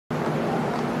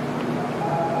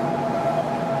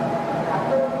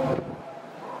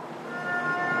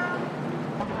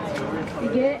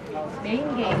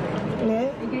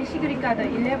시그릿 카드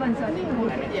 11 서치.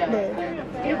 네.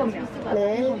 7명.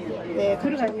 네. 네,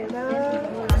 감사합니다.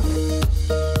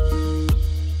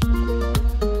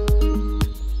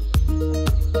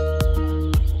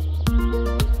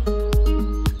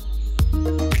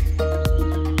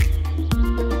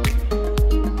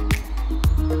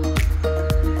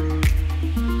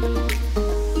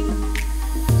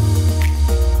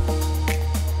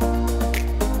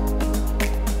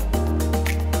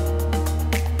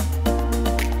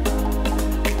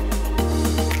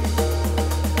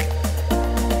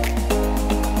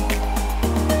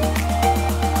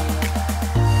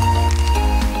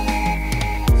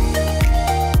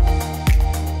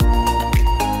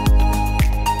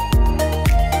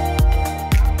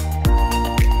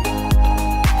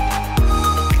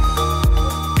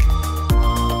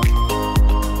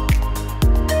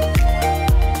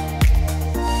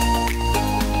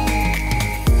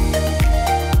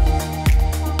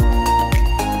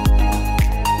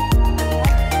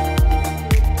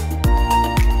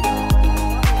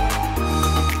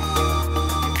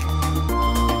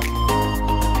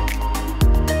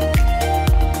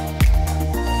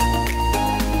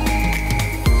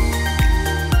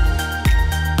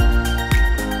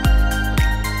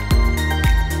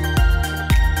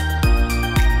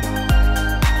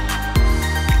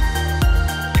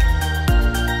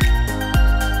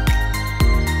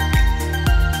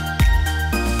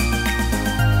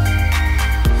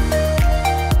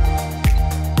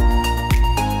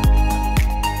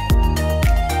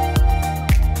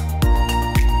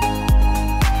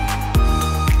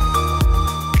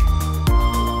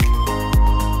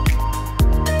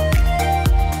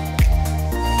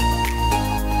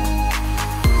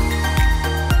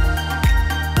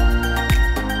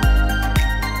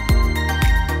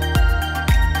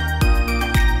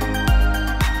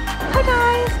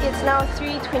 It's now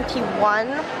 3:21.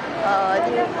 I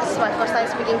think this is my first time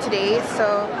speaking today.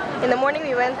 So in the morning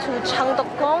we went to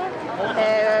Changdeokdong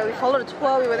and we followed a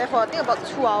tour. We were there for I think about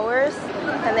 2 hours,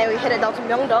 and then we headed down to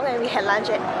Myeongdong and we had lunch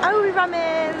at Aoi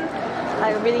Ramen.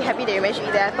 I'm really happy that we managed to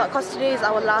eat there. I thought because today is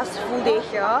our last full day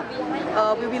here.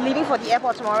 We'll be leaving for the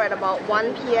airport tomorrow at about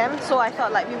 1 PM. So I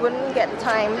thought like we wouldn't get the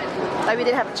time, like we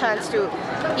didn't have a chance to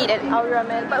eat at Aoi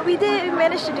Ramen. But we did. We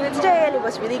managed to do it today and it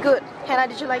was really good. Hannah,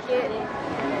 did you like it?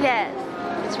 Yes.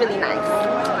 It's really nice.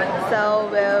 So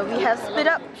we have split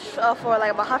up for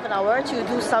like about half an hour to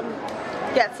do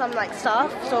get some like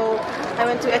stuff. So I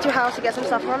went to Etude House to get some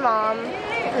stuff for my mom.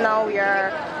 Now we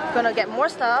are gonna get more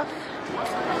stuff.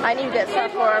 I need to get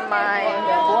stuff for my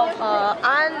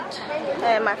aunt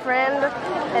and my friend,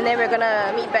 and then we're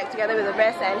gonna meet back together with the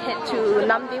rest and head to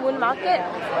Namdaemun Market.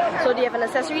 So they have an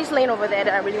accessories lane over there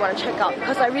that I really want to check out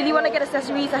because I really want to get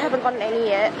accessories. I haven't gotten any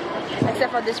yet,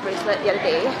 except for this bracelet the other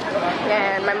day,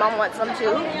 and my mom wants some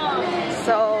too.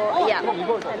 So yeah,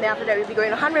 and then after that we'll be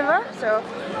going to Han River. So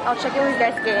I'll check in with you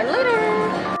guys again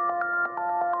later.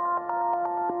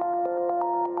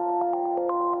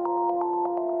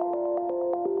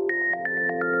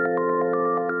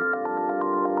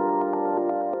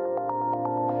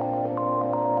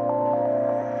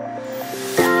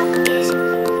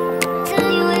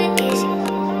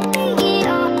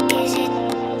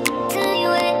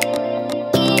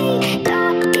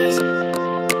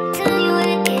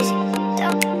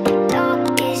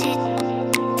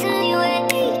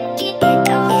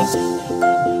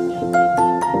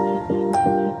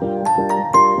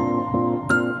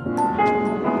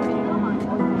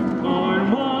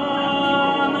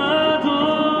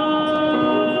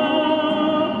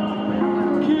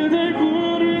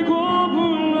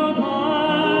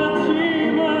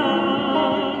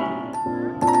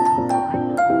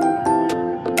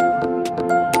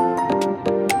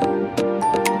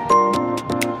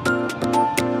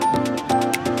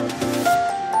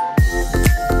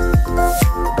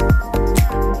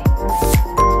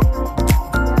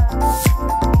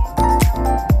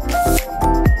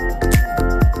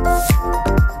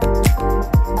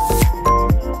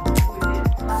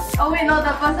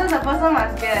 The person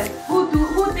must guess. Who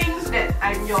thinks that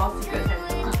I'm your secret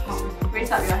Santa?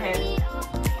 Raise up your hand.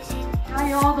 Ah,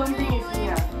 you all don't think it's me.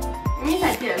 It means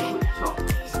I did a good job.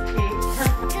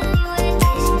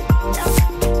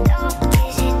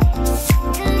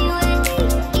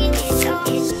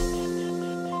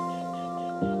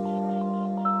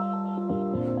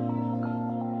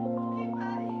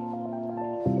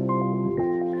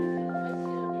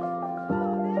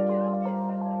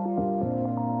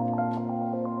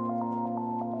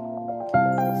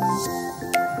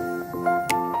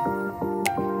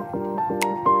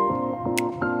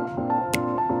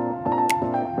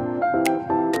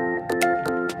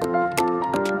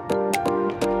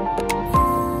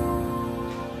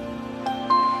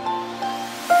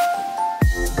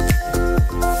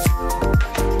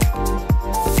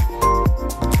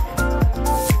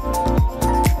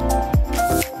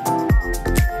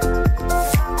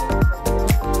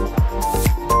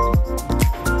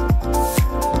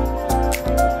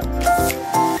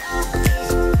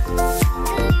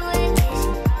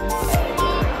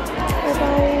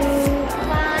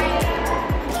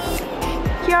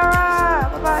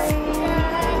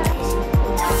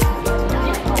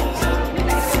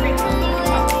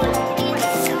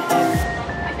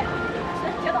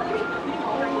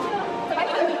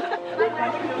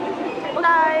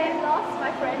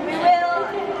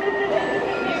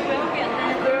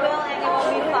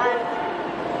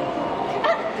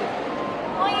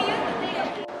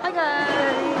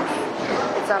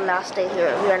 our last day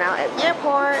here. We are now at the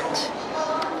airport.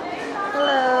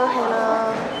 Hello,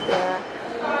 Hannah.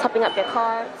 Yeah, topping up your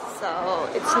card. So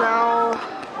it's now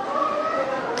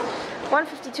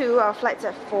 1:52. Our flight's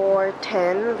at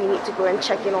 4:10. We need to go and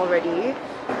check in already.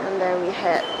 And then we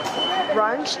had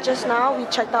brunch just now. We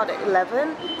checked out at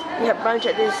 11. We had brunch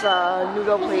at this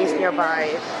noodle place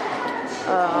nearby.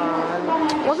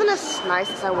 Wasn't as nice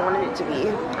as I wanted it to be.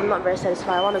 I'm not very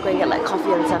satisfied. I want to go and get like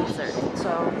coffee and some dessert. So,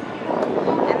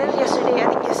 and then yesterday, I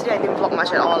think yesterday I didn't vlog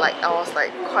much at all. Like I was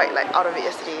like quite like out of it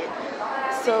yesterday.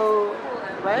 So,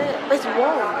 right? But it's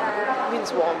warm. I mean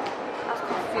it's warm.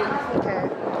 Okay.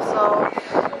 So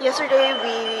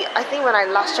yesterday I think when I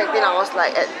last checked in, I was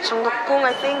like at Cheongdokgung,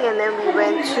 I think, and then we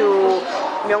went to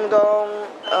Myeongdong.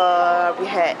 We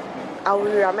had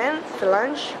Aoi ramen for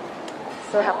lunch.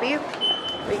 So happy.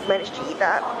 We managed to eat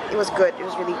that. It was good. It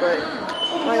was really good.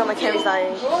 Oh my god, my camera's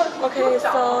dying. Okay,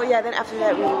 so yeah, then after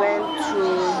that we went to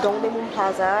Dongdaemun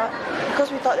Plaza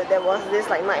because we thought that there was this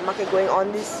like night market going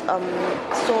on, this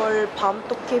Seoul Palm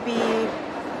Tokkebi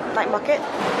night market,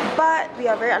 but we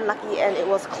are very unlucky and it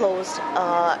was closed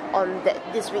on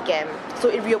this weekend. So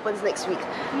it reopens next week.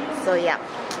 So yeah.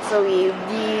 So we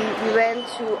went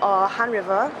to Han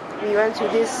River. We went to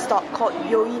this stop called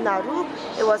Yoinaru.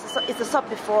 It's a stop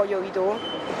before Yoido,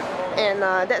 and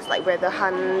that's like where the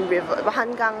Han River, the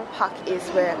Hangang Park is,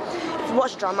 where if you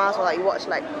watch dramas or like you watch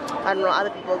like I don't know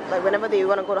other people, like whenever they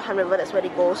want to go to Han River, that's where they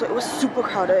go. So it was super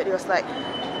crowded. It was like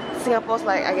Singapore's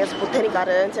like I guess botanic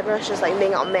gardens. Everyone's just like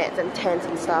laying out mats and tents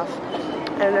and stuff.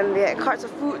 And then we had carts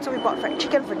of food, so we bought fried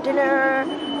chicken for dinner.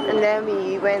 And then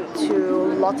we went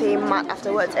to Lotte Mart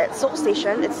afterwards at Seoul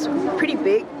Station. It's pretty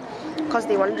big because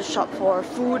they wanted to shop for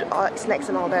food or snacks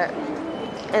and all that.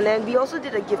 And then we also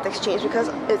did a gift exchange because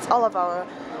it's all of our,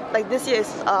 like this year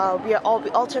is we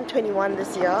all turned 21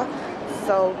 this year.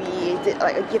 So we did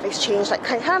like a gift exchange, like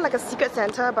kind of like a secret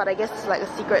Santa, but I guess it's like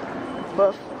a secret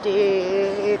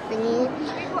birthday thingy.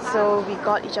 So we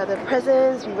got each other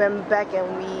presents. We went back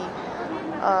and we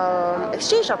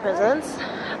exchanged our presents.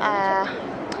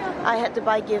 I had to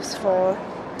buy gifts for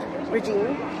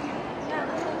Regine.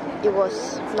 It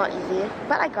was not easy,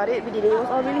 but I got it. We did it. It was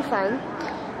all really fun.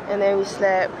 And then we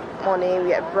slept. Morning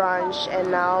we had brunch, and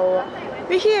now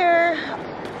we're here.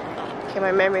 Okay,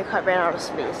 my memory card ran out of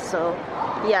space. So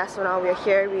yeah, so now we're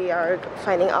here. We are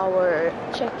finding our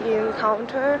check-in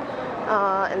counter,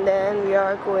 and then we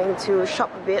are going to shop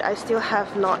a bit. I still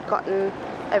have not gotten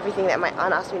everything that my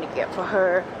aunt asked me to get for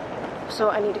her. So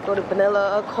I need to go to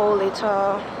Vanilla Co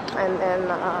later, and then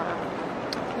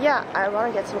yeah, I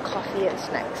want to get some coffee and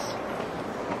snacks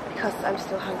because I'm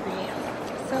still hungry.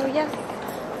 So yes,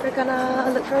 we're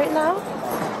gonna look for it now,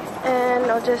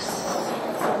 and I'll just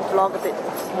vlog a bit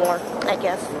more, I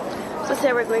guess. So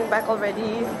say we're going back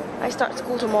already. I start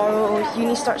school tomorrow.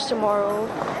 Uni starts tomorrow.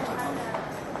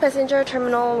 Passenger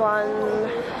Terminal 1.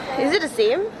 Is it the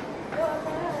same?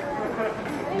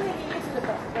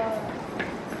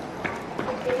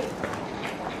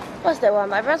 What's that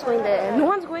one? Everyone's going there. No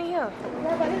one's going here.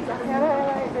 Yeah, but this is Asiana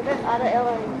Airlines and then other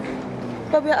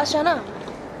airlines. But we're Asiana.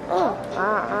 Oh.